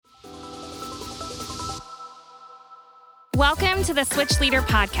Welcome to the Switch Leader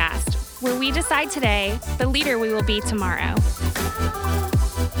Podcast, where we decide today the leader we will be tomorrow.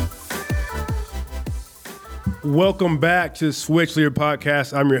 Welcome back to the Switch Leader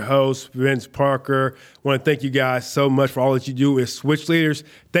Podcast. I'm your host, Vince Parker. I want to thank you guys so much for all that you do as Switch Leaders.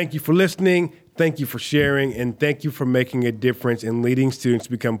 Thank you for listening. Thank you for sharing, and thank you for making a difference in leading students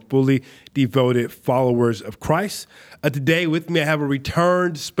to become fully devoted followers of Christ. Today with me, I have a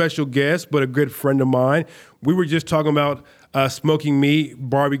returned special guest, but a good friend of mine. We were just talking about smoking meat,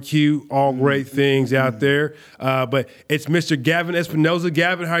 barbecue, all great things out there. But it's Mr. Gavin Espinoza.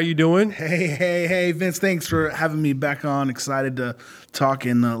 Gavin, how are you doing? Hey, Vince. Thanks for having me back on. Excited to talk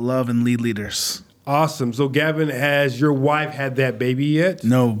and love and lead leaders. Awesome. So, Gavin, has your wife had that baby yet?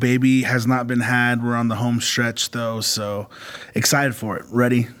 No, baby has not been had. We're on the home stretch, though, so excited for it.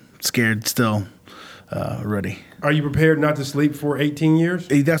 Ready, scared, still ready. Are you prepared not to sleep for 18 years?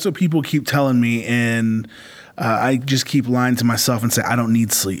 That's what people keep telling me, and I just keep lying to myself and say I don't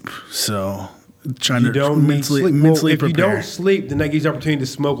need sleep. So trying to mentally if prepare. You don't sleep, then that gives you the opportunity to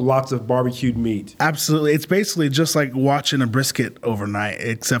smoke lots of barbecued meat. Absolutely. It's basically just like watching a brisket overnight,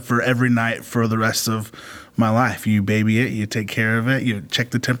 except for every night for the rest of my life. You baby it, you take care of it, you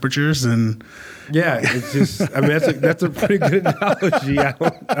check the temperatures, and yeah, it's just. I mean, that's a pretty good analogy. I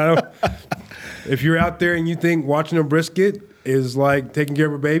don't. If you're out there and you think watching a brisket is like taking care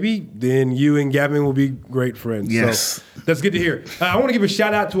of a baby, then you and Gavin will be great friends. Yes. So that's good to hear. I want to give a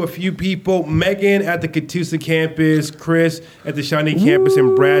shout out to a few people. Megan at the Catoosa campus, Chris at the Shawnee campus,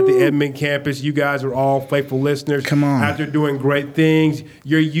 and Brad at the Edmond campus. You guys are all faithful listeners. Come on. Out there doing great things.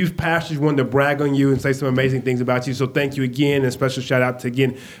 Your youth pastors wanted to brag on you and say some amazing things about you. So thank you again. And a special shout out to,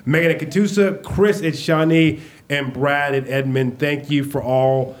 again, Megan at Catoosa, Chris at Shawnee, and Brad at Edmond. Thank you for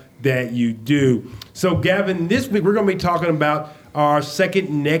all that you do. So, Gavin, this week we're going to be talking about our second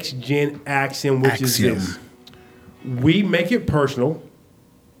next-gen axiom, which is this. We make it personal.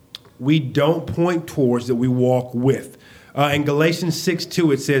 We don't point towards that we walk with. In Galatians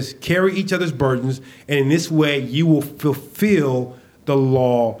 6:2, it says, carry each other's burdens, and in this way you will fulfill the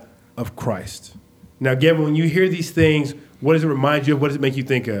law of Christ. Now, Gavin, when you hear these things, what does it remind you of? What does it make you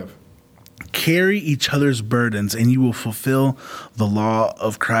think of? Carry each other's burdens, and you will fulfill the law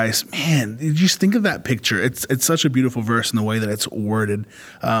of Christ. Man, did you just think of that picture? It's such a beautiful verse in the way that it's worded,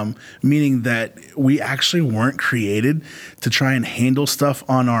 meaning that we actually weren't created to try and handle stuff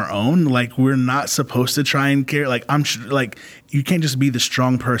on our own. Like, we're not supposed to try and care. You can't just be the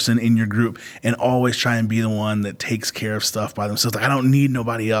strong person in your group and always try and be the one that takes care of stuff by themselves. Like, I don't need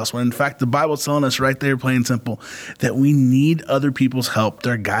nobody else. When in fact, the Bible's telling us right there, plain and simple, that we need other people's help,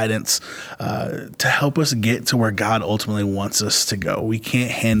 their guidance, to help us get to where God ultimately wants us to go. We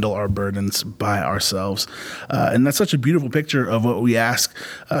can't handle our burdens by ourselves. And that's such a beautiful picture of what we ask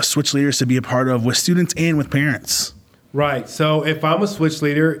Switch leaders to be a part of with students and with parents. Right. So if I'm a Switch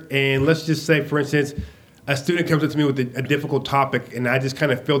leader, and let's just say, for instance, a student comes up to me with a difficult topic, and I just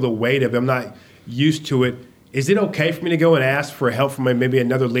kind of feel the weight of it. I'm not used to it. Is it okay for me to go and ask for help from maybe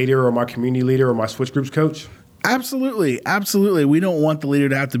another leader or my community leader or my Switch Groups coach? Absolutely. We don't want the leader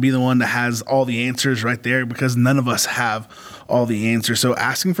to have to be the one that has all the answers right there, because none of us have all the answers. So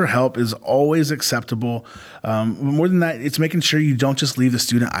asking for help is always acceptable. More than that, it's making sure you don't just leave the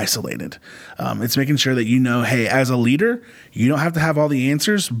student isolated. It's making sure that, hey, as a leader, you don't have to have all the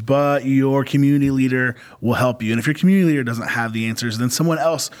answers, but your community leader will help you. And if your community leader doesn't have the answers, then someone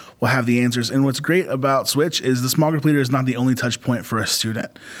else will have the answers. And what's great about Switch is the small group leader is not the only touch point for a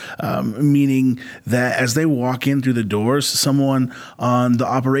student, meaning that as they walk in through the doors, someone on the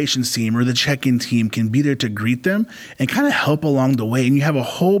operations team or the check-in team can be there to greet them and kind of help along the way. And you have a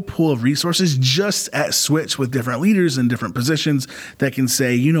whole pool of resources just at Switch with different leaders in different positions that can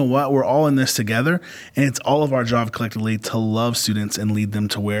say, you know what, we're all in this together, and it's all of our job collectively to love students and lead them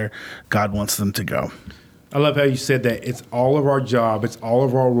to where God wants them to go. I love how you said that. It's all of our job, it's all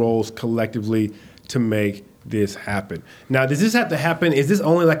of our roles collectively to make this happen. Now, does this have to happen? Is this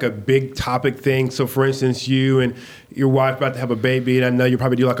only like a big topic thing? So, for instance, you and your wife about to have a baby, and I know you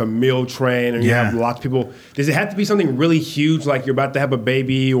probably do like a meal train, and you have lots of people. Does it have to be something really huge, like you're about to have a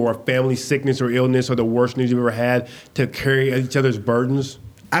baby or a family sickness or illness or the worst news you've ever had, to carry each other's burdens?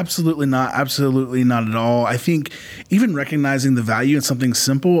 Absolutely not. Absolutely not at all. I think even recognizing the value in something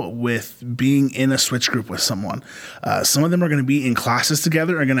simple with being in a Switch group with someone. Some of them are going to be in classes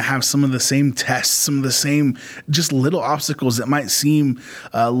together, are going to have some of the same tests, some of the same just little obstacles that might seem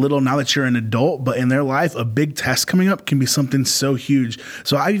little now that you're an adult, but in their life, a big test coming up can be something so huge.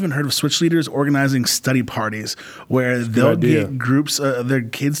 So I've even heard of Switch leaders organizing study parties where they'll get groups, their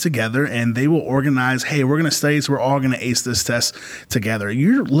kids together, and they will organize, hey, we're going to study, so we're all going to ace this test together.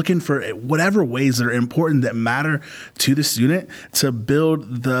 You're you're looking for whatever ways that are important that matter to the student to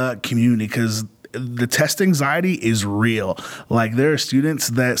build the community, because the test anxiety is real. Like, there are students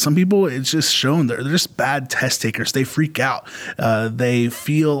that some people, it's just shown they're just bad test takers. They freak out. They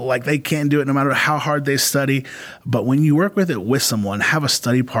feel like they can't do it no matter how hard they study. But when you work with it with someone, have a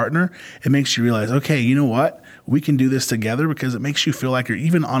study partner, it makes you realize, okay, you know what? We can do this together, because it makes you feel like you're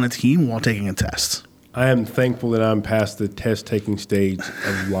even on a team while taking a test. I am thankful that I'm past the test-taking stage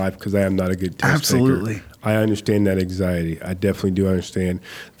of life, because I am not a good test taker. I understand that anxiety. I definitely do understand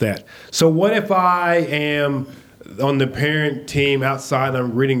that. So what if I am on the parent team outside,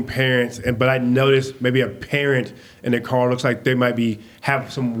 I'm reading parents, but I notice maybe a parent in the car looks like they might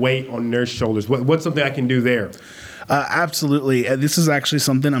have some weight on their shoulders. What's something I can do there? Absolutely. This is actually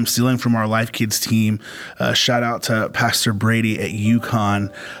something I'm stealing from our Life Kids team. Shout out to Pastor Brady at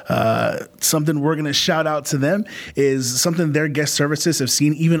UConn. Something we're going to shout out to them is something their guest services have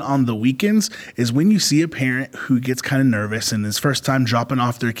seen even on the weekends, is when you see a parent who gets kind of nervous and is first time dropping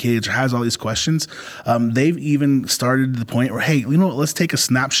off their kids or has all these questions, they've even started to the point where, hey, you know what, let's take a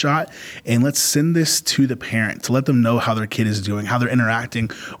snapshot and let's send this to the parent to let them know how their kid is doing, how they're interacting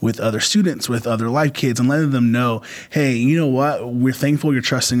with other students, with other Life Kids, and letting them know, hey, you know what? We're thankful you're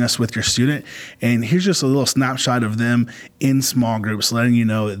trusting us with your student. And here's just a little snapshot of them in small groups, letting you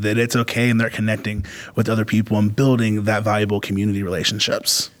know that it's okay and they're connecting with other people and building that valuable community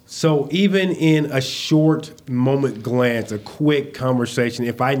relationships. So even in a short moment glance, a quick conversation,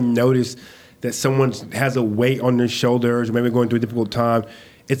 if I notice that someone has a weight on their shoulders or maybe going through a difficult time,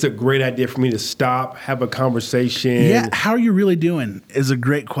 it's a great idea for me to stop, have a conversation. Yeah, how are you really doing is a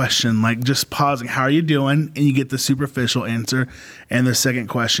great question. Like, just pausing, how are you doing? And you get the superficial answer. And the second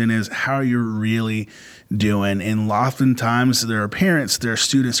question is, how are you really doing? And oftentimes there are parents, there are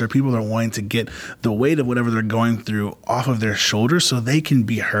students, there are people that are wanting to get the weight of whatever they're going through off of their shoulders so they can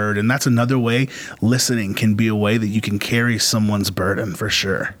be heard. And that's another way. Listening can be a way that you can carry someone's burden, for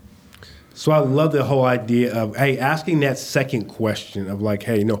sure. So I love the whole idea of, hey, asking that second question of like,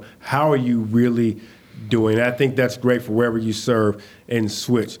 hey, how are you really doing? I think that's great for wherever you serve and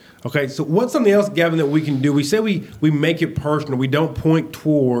Switch. Okay, so what's something else, Gavin, that we can do? We say we make it personal. We don't point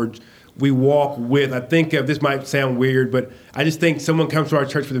towards, we walk with. I think this might sound weird, but I just think someone comes to our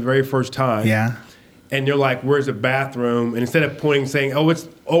church for the very first time. Yeah. And they're like, where's the bathroom? And instead of pointing, saying, oh, it's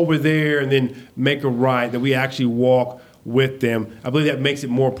over there, and then make a right, that we actually walk with them. I believe that makes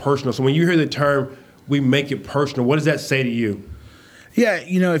it more personal. So when you hear the term, we make it personal, what does that say to you? Yeah,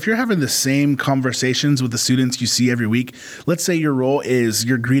 if you're having the same conversations with the students you see every week, let's say your role is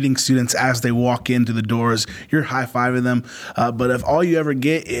you're greeting students as they walk into the doors, you're high-fiving them, but if all you ever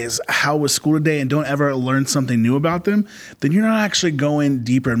get is how was school today and don't ever learn something new about them, then you're not actually going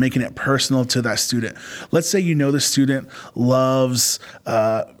deeper and making it personal to that student. Let's say the student loves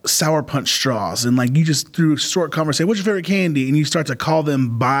Sour Punch straws, and like you just through a short conversation, what's your favorite candy? And you start to call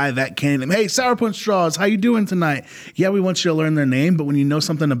them by that candy. Hey, Sour Punch straws, how you doing tonight? Yeah, we want you to learn their name, but when you know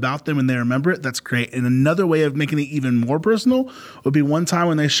something about them and they remember it, that's great. And another way of making it even more personal would be one time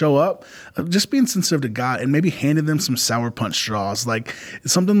when they show up, just being sensitive to God and maybe handing them some Sour Punch straws. Like,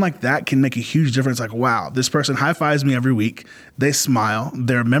 something like that can make a huge difference. Like, wow, this person high-fives me every week. They smile.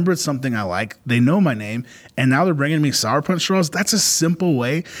 They remembered something I like. They know my name. And now they're bringing me Sour Punch straws. That's a simple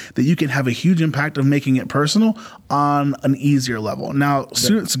way that you can have a huge impact of making it personal on an easier level. Now,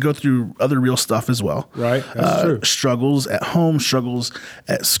 students go through other real stuff as well. Right, that's true. Struggles at home, struggles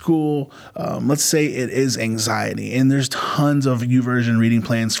at school. Let's say it is anxiety. And there's tons of YouVersion reading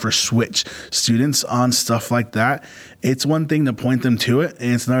plans for Switch students on stuff like that. It's one thing to point them to it,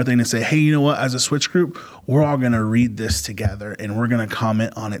 and it's another thing to say, hey, you know what, as a Switch group, we're all going to read this together, and we're going to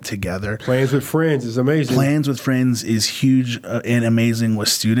comment on it together. Plans with friends is amazing. Plans with friends is huge and amazing with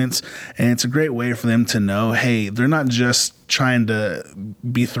students, and it's a great way for them to know, hey, they're not just trying to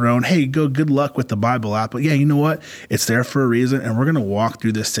be thrown, hey, go good luck with the Bible app, but yeah, you know what, it's there for a reason, and we're going to walk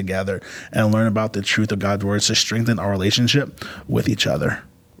through this together and learn about the truth of God's words to strengthen our relationship with each other.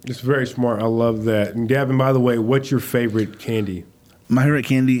 It's very smart. I love that. And Gavin, by the way, what's your favorite candy? My favorite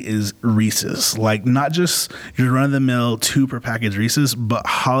candy is Reese's. Like, not just your run-of-the-mill 2 per package Reese's, but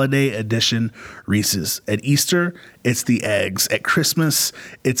holiday edition Reese's. At Easter, it's the eggs. At Christmas,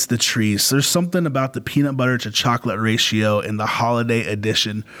 it's the trees. There's something about the peanut butter to chocolate ratio in the holiday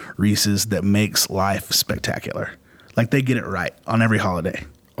edition Reese's that makes life spectacular. Like, they get it right on every holiday.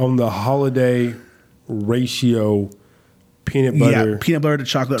 On the holiday ratio, peanut butter to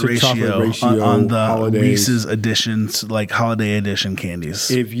chocolate ratio on the holidays. Reese's editions, like holiday edition candies.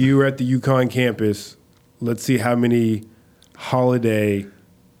 If you're at the UConn campus, let's see how many holiday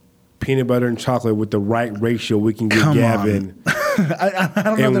peanut butter and chocolate with the right ratio we can get Gavin I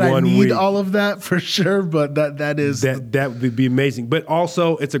don't know that I need all of that for sure, but that would be amazing. But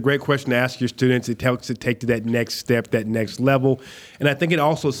also, it's a great question to ask your students. It helps to take to that next step, that next level. And I think it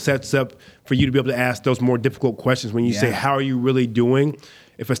also sets up for you to be able to ask those more difficult questions when you say, how are you really doing?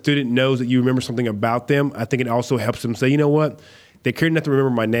 If a student knows that you remember something about them, I think it also helps them say, you know what? They cared enough to remember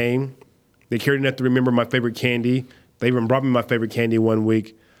my name. They cared enough to remember my favorite candy. They even brought me my favorite candy one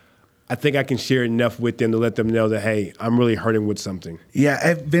week. I think I can share enough with them to let them know that, hey, I'm really hurting with something.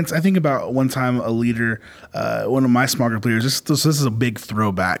 Yeah, Vince, I think about one time a leader, one of my small group leaders, this is a big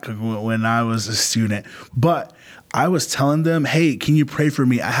throwback when I was a student, but I was telling them, hey, can you pray for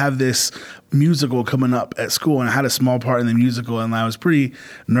me? I have this musical coming up at school, and I had a small part in the musical, and I was pretty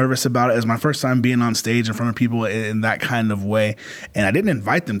nervous about it. It was my first time being on stage in front of people in that kind of way, and I didn't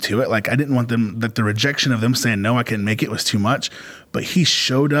invite them to it. Like, I didn't want them, that the rejection of them saying, no, I couldn't make it was too much, but he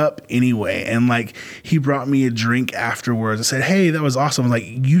showed up anyway, and like, he brought me a drink afterwards. I said, hey, that was awesome. Like,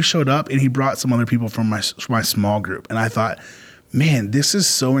 you showed up, and he brought some other people from my small group, and I thought, man, this is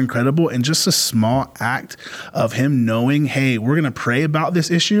so incredible. And just a small act of him knowing, hey, we're going to pray about this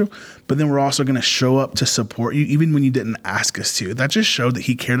issue, but then we're also going to show up to support you, even when you didn't ask us to. That just showed that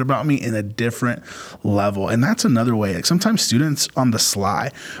he cared about me in a different level. And that's another way. Like, sometimes students on the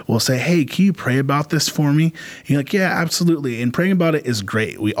sly will say, hey, can you pray about this for me? And you're like, yeah, absolutely. And praying about it is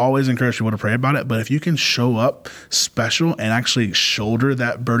great. We always encourage people to pray about it. But if you can show up special and actually shoulder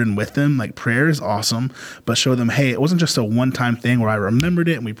that burden with them, like, prayer is awesome, but show them, hey, it wasn't just a one-time thing where I remembered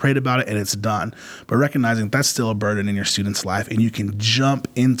it and we prayed about it and it's done. But recognizing that's still a burden in your student's life, and you can jump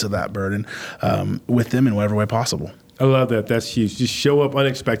into that burden with them in whatever way possible. I love that. That's huge. Just show up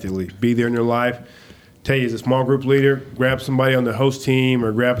unexpectedly. Be there in their life. Tell you, as a small group leader, grab somebody on the host team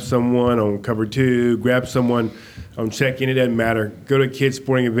or grab someone on cover 2, grab someone on check-in. It doesn't matter. Go to a kid's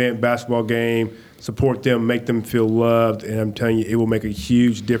sporting event, basketball game, support them, make them feel loved, and I'm telling you, it will make a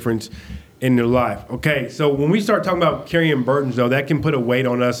huge difference in their life. Okay, so when we start talking about carrying burdens, though, that can put a weight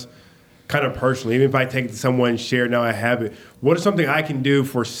on us kind of personally. Even if I take it to someone and share, now I have it. What is something I can do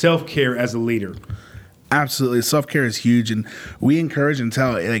for self-care as a leader? Absolutely. Self-care is huge. And we encourage and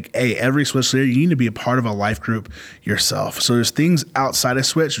tell, like, hey, every Switch leader, you need to be a part of a life group yourself. So there's things outside of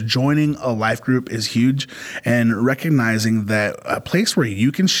Switch. Joining a life group is huge. And recognizing that a place where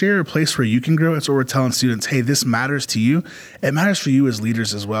you can share, a place where you can grow, it's what we're telling students, hey, this matters to you. It matters for you as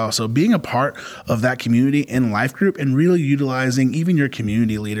leaders as well. So being a part of that community in life group and really utilizing even your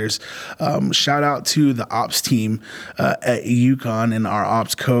community leaders. Shout out to the ops team at UConn and our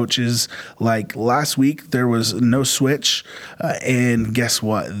ops coaches. Like, last week, there was no Switch, and guess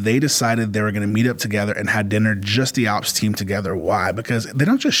what? They decided they were going to meet up together and have dinner, just the ops team together. Why? Because they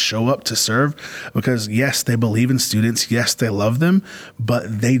don't just show up to serve, because yes, they believe in students, yes, they love them,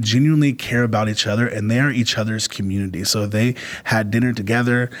 but they genuinely care about each other, and they are each other's community. So they had dinner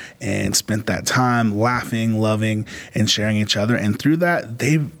together and spent that time laughing, loving, and sharing each other, and through that,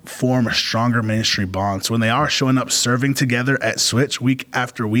 they form a stronger ministry bond. So when they are showing up serving together at Switch week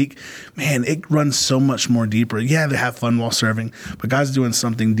after week, man, it runs so much more deeper. Yeah, they have fun while serving, but God's doing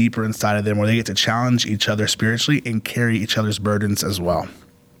something deeper inside of them where they get to challenge each other spiritually and carry each other's burdens as well.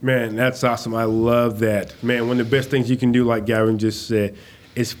 Man, that's awesome. I love that. Man, one of the best things you can do, like Gavin just said,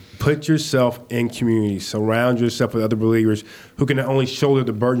 is put yourself in community. Surround yourself with other believers who can not only shoulder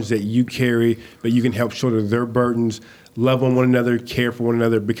the burdens that you carry, but you can help shoulder their burdens, love on one another, care for one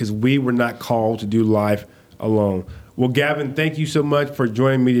another, because we were not called to do life alone. Well, Gavin, thank you so much for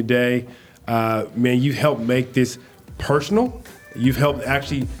joining me today. Man, you helped make this personal. You've helped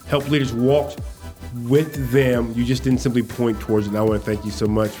leaders walk with them. You just didn't simply point towards it. And I want to thank you so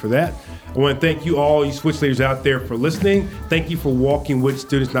much for that. I want to thank you all, you Switch leaders out there, for listening. Thank you for walking with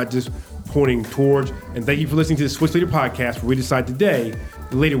students, not just pointing towards. And thank you for listening to the Switch Leader Podcast, where we decide today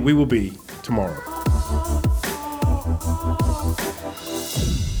the leader we will be tomorrow.